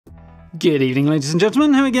Good evening, ladies and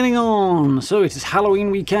gentlemen, how are we getting on? So it is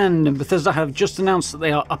Halloween weekend, and Bethesda have just announced that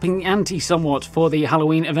they are upping the ante somewhat for the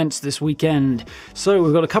Halloween events this weekend. So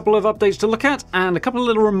we've got a couple of updates to look at, and a couple of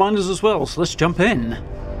little reminders as well, so let's jump in.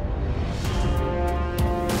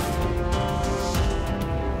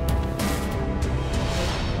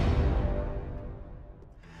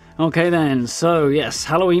 Okay then, so yes,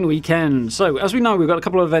 Halloween weekend. So as we know, we've got a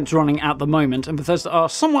couple of events running at the moment, and Bethesda are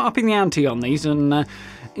somewhat upping the ante on these and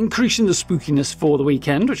increasing the spookiness for the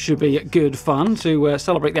weekend, which should be good fun to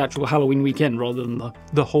celebrate the actual Halloween weekend rather than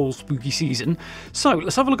the whole spooky season. So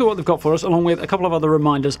let's have a look at what they've got for us, along with a couple of other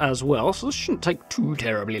reminders as well, so this shouldn't take too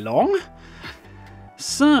terribly long.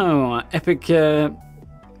 So, epic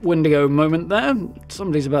Wendigo moment there.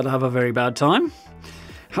 Somebody's about to have a very bad time.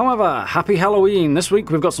 However, happy Halloween! This week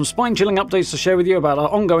we've got some spine-chilling updates to share with you about our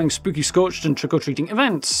ongoing Spooky Scorched and trick-or-treating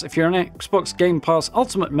events. If you're an Xbox Game Pass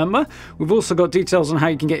Ultimate member, we've also got details on how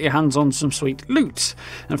you can get your hands on some sweet loot.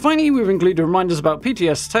 And finally, we've included reminders about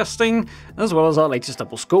PTS testing, as well as our latest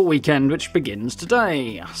double score weekend, which begins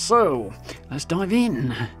today. So, let's dive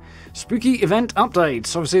in. Spooky event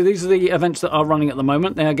updates. Obviously, these are the events that are running at the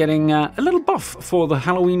moment. They are getting a little buff for the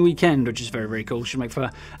Halloween weekend, which is very, very cool. Should make for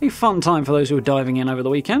a fun time for those who are diving in over the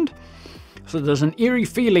weekend. So there's an eerie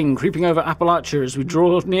feeling creeping over Appalachia as we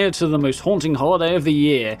draw near to the most haunting holiday of the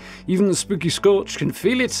year. Even the Spooky Scorched can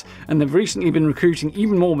feel it, and they've recently been recruiting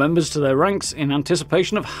even more members to their ranks in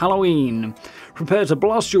anticipation of Halloween. Prepare to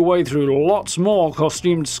blast your way through lots more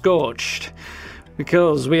costumed Scorched,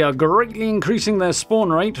 because we are greatly increasing their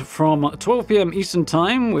spawn rate from 12 PM Eastern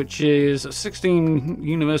Time, which is 16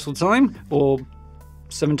 Universal Time, or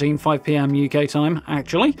 17, 5 PM UK time,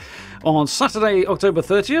 actually, on Saturday, October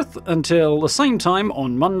 30th, until the same time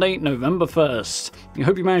on Monday, November 1st. We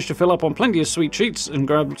hope you managed to fill up on plenty of sweet treats and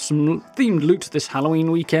grab some themed loot this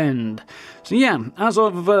Halloween weekend. So yeah, as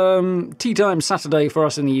of tea time Saturday for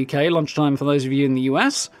us in the UK, lunchtime for those of you in the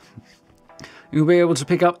US, you'll be able to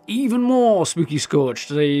pick up even more Spooky Scorched.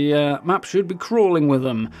 The map should be crawling with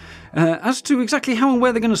them. As to exactly how and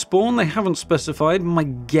where they're going to spawn, they haven't specified. My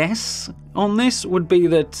guess on this would be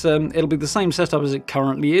that it'll be the same setup as it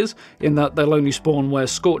currently is, in that they'll only spawn where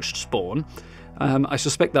Scorched spawn. I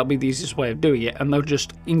suspect that'll be the easiest way of doing it, and they'll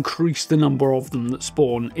just increase the number of them that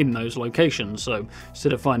spawn in those locations. So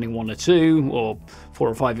instead of finding 1 or 2, or 4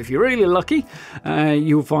 or 5 if you're really lucky,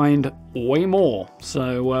 you'll find way more.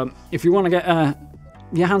 So if you want to get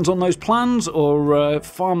your hands on those plans, or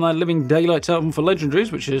farm their living daylights out of them for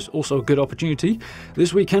legendaries, which is also a good opportunity,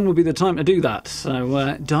 this weekend will be the time to do that.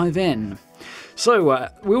 So dive in. So,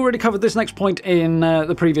 we already covered this next point in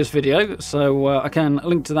the previous video, so I can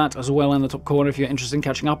link to that as well in the top corner if you're interested in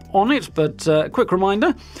catching up on it, but quick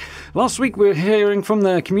reminder, last week we were hearing from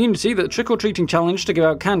the community that the trick-or-treating challenge to give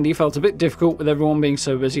out candy felt a bit difficult with everyone being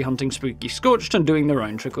so busy hunting Spooky Scorched and doing their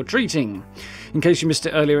own trick-or-treating. In case you missed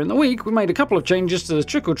it earlier in the week, we made a couple of changes to the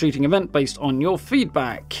trick-or-treating event based on your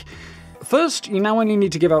feedback. First, you now only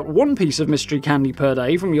need to give out 1 piece of mystery candy per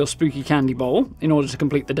day from your spooky candy bowl in order to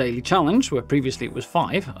complete the daily challenge, where previously it was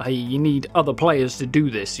 5. You need other players to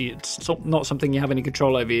do this. It's not something you have any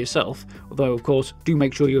control over yourself, although of course do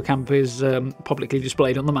make sure your camp is publicly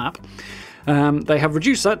displayed on the map. They have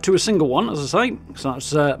reduced that to a single one, as I say, so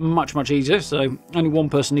that's much, much easier, so only 1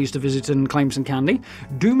 person needs to visit and claim some candy.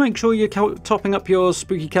 Do make sure you're topping up your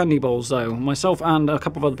spooky candy bowls, though. Myself and a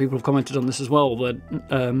couple of other people have commented on this as well,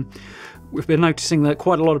 that we've been noticing that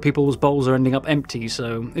quite a lot of people's bowls are ending up empty,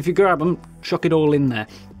 so if you grab them, chuck it all in there.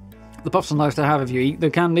 The puff's nice to have if you eat the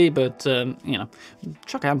candy, but, you know,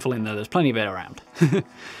 chuck a handful in there, there's plenty of it around.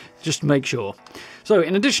 Just to make sure. So,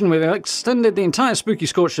 in addition, we've extended the entire Spooky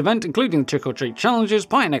Scorched event, including the trick-or-treat challenges,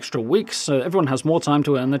 by an extra week, so everyone has more time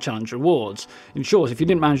to earn the challenge rewards. In short, if you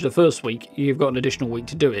didn't manage the first week, you've got an additional week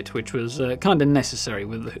to do it, which was kind of necessary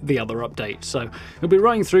with the other updates. So, it'll be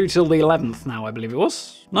running through till the 11th now, I believe it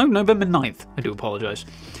was. No, November 9th. I do apologise.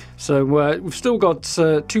 So, we've still got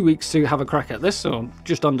 2 weeks to have a crack at this, or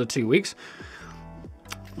just under 2 weeks.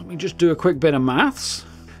 Let me just do a quick bit of maths.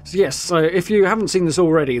 So yes, so if you haven't seen this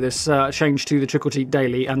already, this change to the Trick-or-Treat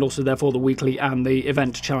Daily, and also therefore the weekly and the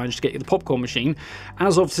event challenge to get you the popcorn machine,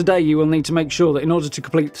 as of today you will need to make sure that in order to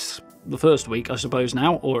complete the first week, I suppose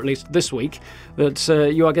now, or at least this week, that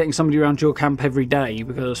you are getting somebody around your camp every day,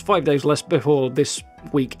 because 5 days less before this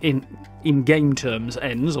week in game terms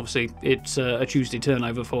ends. Obviously it's a Tuesday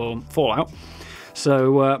turnover for Fallout.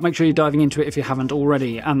 So make sure you're diving into it if you haven't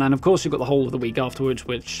already. And then, of course, you've got the whole of the week afterwards,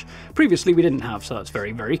 which previously we didn't have, so that's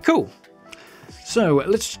very, very cool. So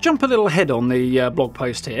let's jump a little ahead on the blog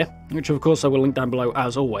post here, which of course I will link down below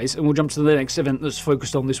as always, and we'll jump to the next event that's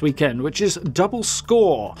focused on this weekend, which is Double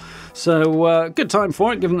Score. So good time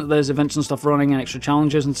for it, given that there's events and stuff running and extra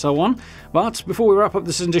challenges and so on. But before we wrap up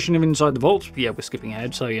this edition of Inside the Vault, yeah, we're skipping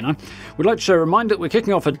ahead, so you know, we'd like to share a reminder that we're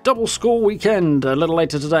kicking off a Double Score weekend a little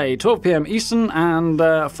later today, 12 PM Eastern and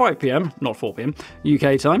 5 PM, not 4 PM,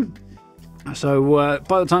 UK time. So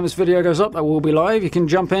by the time this video goes up, that will be live. You can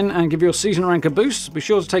jump in and give your season rank a boost. Be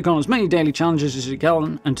sure to take on as many daily challenges as you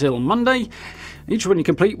can until Monday. Each one you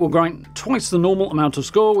complete will grind twice the normal amount of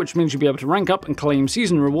score, which means you'll be able to rank up and claim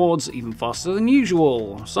season rewards even faster than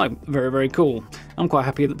usual. So very, very cool. I'm quite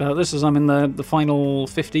happy about this, as I'm in the final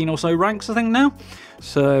 15 or so ranks, I think, now.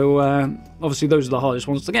 So obviously those are the hardest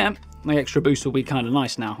ones to get. The extra boost will be kind of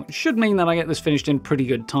nice now. It should mean that I get this finished in pretty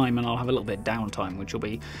good time, and I'll have a little bit of downtime, which will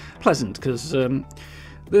be pleasant, because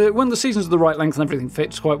when the seasons are the right length and everything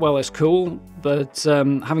fits quite well, it's cool, but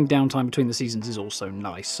having downtime between the seasons is also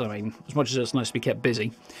nice. I mean, as much as it's nice to be kept busy,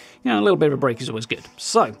 you know, a little bit of a break is always good.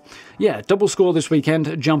 So, yeah, Double Score this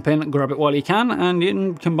weekend. Jump in, grab it while you can, and you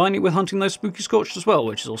can combine it with hunting those Spooky Scorched as well,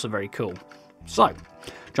 which is also very cool. So,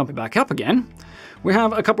 jumping back up again, we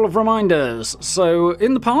have a couple of reminders. So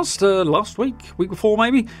in the past, last week before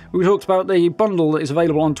maybe, we talked about the bundle that is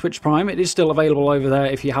available on Twitch Prime. It is still available over there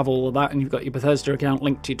if you have all of that and you've got your Bethesda account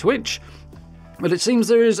linked to Twitch. But it seems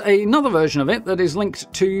there is another version of it that is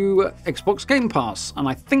linked to Xbox Game Pass, and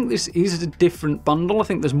I think this is a different bundle. I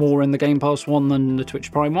think there's more in the Game Pass one than the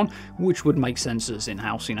Twitch Prime one, which would make sense as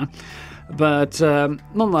in-house, you know. But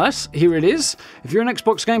nonetheless, here it is. If you're an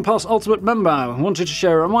Xbox Game Pass Ultimate member, I wanted to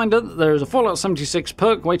share a reminder that there is a Fallout 76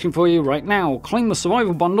 perk waiting for you right now. Claim the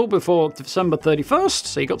Survival Bundle before December 31st,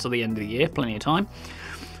 so you got to the end of the year, plenty of time,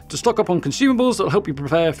 to stock up on consumables that will help you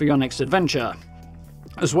prepare for your next adventure,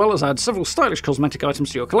 as well as add several stylish cosmetic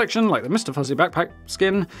items to your collection, like the Mr. Fuzzy backpack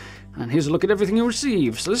skin. And here's a look at everything you'll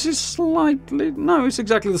receive. So this is slightly... no, it's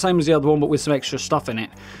exactly the same as the other one, but with some extra stuff in it.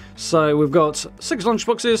 So we've got 6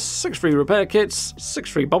 lunchboxes, 6 free repair kits, 6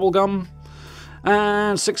 free bubblegum,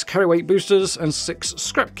 and 6 carry weight boosters, and 6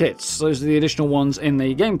 scrap kits. Those are the additional ones in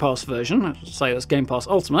the Game Pass version. I should say that's Game Pass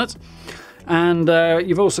Ultimate. And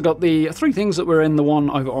you've also got the 3 things that were in the one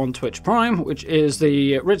over on Twitch Prime, which is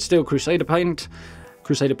the Red Steel Crusader paint,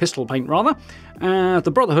 Crusader pistol paint rather,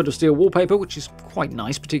 the Brotherhood of Steel wallpaper, which is quite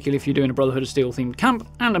nice, particularly if you're doing a Brotherhood of Steel themed camp,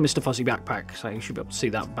 and a Mr. Fuzzy backpack, so you should be able to see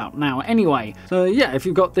that about now anyway. So yeah, if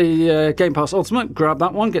you've got the Game Pass Ultimate, grab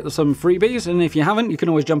that one, get some freebies, and if you haven't, you can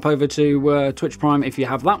always jump over to Twitch Prime if you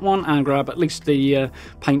have that one, and grab at least the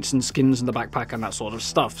paints and skins and the backpack and that sort of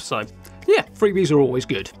stuff. So yeah, freebies are always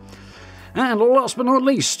good. And last but not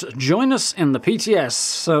least, join us in the PTS.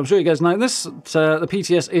 So I'm sure you guys know this. The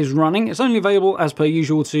PTS is running. It's only available, as per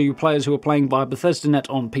usual, to players who are playing via Bethesda Net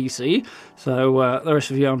on PC. So the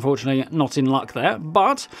rest of you, unfortunately, not in luck there.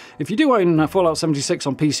 But if you do own Fallout 76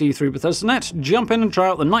 on PC through Bethesda Net, jump in and try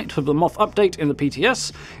out the Night of the Moth update in the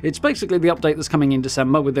PTS. It's basically the update that's coming in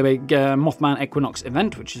December with the big Mothman Equinox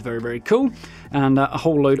event, which is very, very cool. And a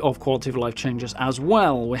whole load of quality of life changes as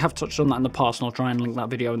well. We have touched on that in the past, and I'll try and link that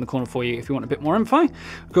video in the corner for you if you want a bit more info.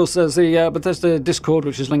 Of course, there's the Bethesda Discord,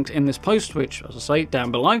 which is linked in this post, which, as I say,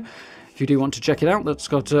 down below. If you do want to check it out, that's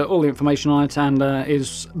got all the information on it, and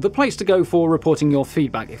is the place to go for reporting your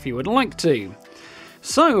feedback if you would like to.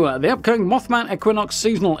 So, the upcoming Mothman Equinox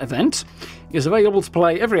seasonal event is available to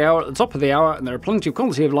play every hour at the top of the hour, and there are plenty of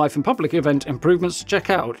quality of life and public event improvements to check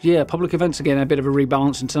out. Yeah, public events again, a bit of a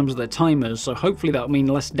rebalance in terms of their timers, so hopefully that'll mean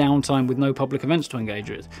less downtime with no public events to engage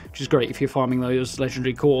with, which is great if you're farming those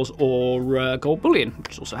legendary cores or gold bullion,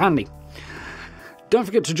 which is also handy. Don't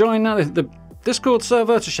forget to join the Discord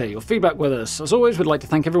server to share your feedback with us. As always, we'd like to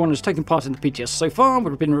thank everyone who's taken part in the PTS so far.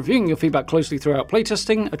 We've been reviewing your feedback closely throughout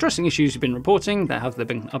playtesting, addressing issues you've been reporting. They've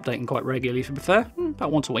been updating quite regularly, to be fair,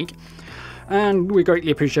 about once a week. And we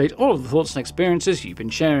greatly appreciate all of the thoughts and experiences you've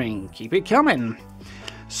been sharing. Keep it coming.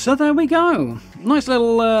 So there we go. Nice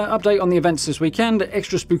little update on the events this weekend.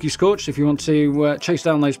 Extra Spooky Scorched if you want to chase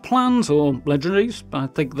down those plans or legendaries. I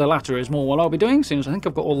think the latter is more what I'll be doing, since I think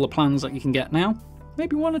I've got all the plans that you can get now.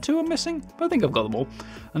 Maybe 1 or 2 are missing, but I think I've got them all.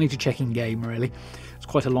 I need to check in game, really. It's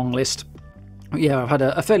quite a long list. But yeah, I've had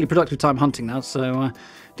a fairly productive time hunting that, so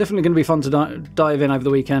definitely going to be fun to dive in over the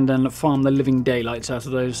weekend and farm the living daylights out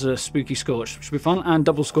of those Spooky Scorched, which should be fun. And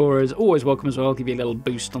Double Score is always welcome as well, give you a little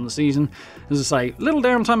boost on the season. As I say, little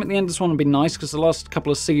downtime at the end of this one would be nice, because the last couple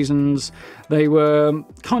of seasons, they were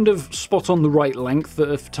kind of spot on the right length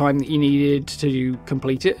of time that you needed to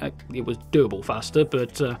complete it. It was doable faster,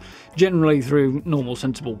 but generally through normal,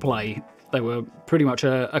 sensible play, they were pretty much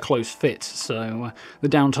a close fit, so the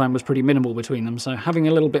downtime was pretty minimal between them. So having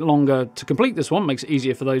a little bit longer to complete this one makes it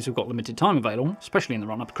easier for those who've got limited time available, especially in the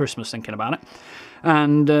run-up to Christmas, thinking about it.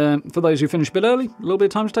 And for those who finish a bit early, a little bit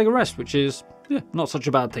of time to take a rest, which is, yeah, not such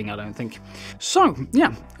a bad thing, I don't think. So,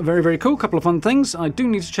 yeah, very, very cool. Couple of fun things. I do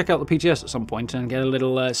need to check out the PTS at some point and get a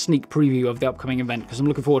little sneak preview of the upcoming event, because I'm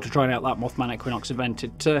looking forward to trying out that Mothman Equinox event.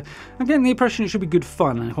 I'm getting the impression it should be good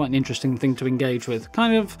fun and quite an interesting thing to engage with.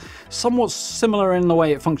 Kind of somewhat similar in the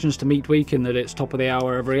way it functions to Meat Week, in that it's top of the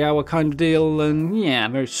hour, every hour kind of deal, and yeah,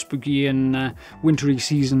 very spooky and wintry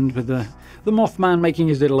seasoned, with the Mothman making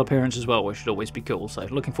his little appearance as well, which should always be cool, so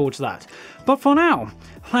looking forward to that. But for now,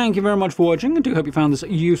 thank you very much for watching. I do hope you found this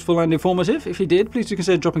useful and informative. If you did, please do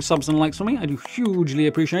consider dropping subs and likes for me. I do hugely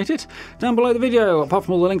appreciate it. Down below the video, apart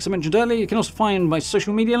from all the links I mentioned earlier, you can also find my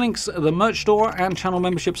social media links, the merch store, and channel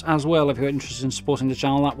memberships as well, if you're interested in supporting the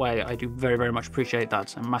channel that way. I do very, very much appreciate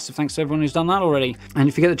that. And massive thanks to everyone who's done that already. And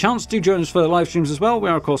if you get the chance, do join us for the live streams as well. We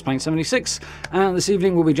are, of course, playing 76, and this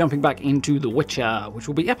evening we'll be jumping back into The Witcher, which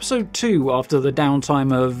will be episode 2 after the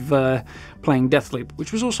downtime of playing Deathloop,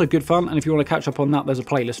 which was also good fun. And if you want to catch up on that, there's a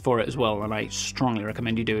playlist for it as well, and I strongly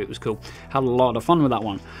recommend you do. It was cool. Had a lot of fun with that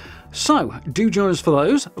one. So, do join us for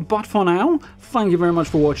those. But for now, thank you very much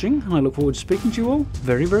for watching, and I look forward to speaking to you all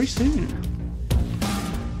very, very soon.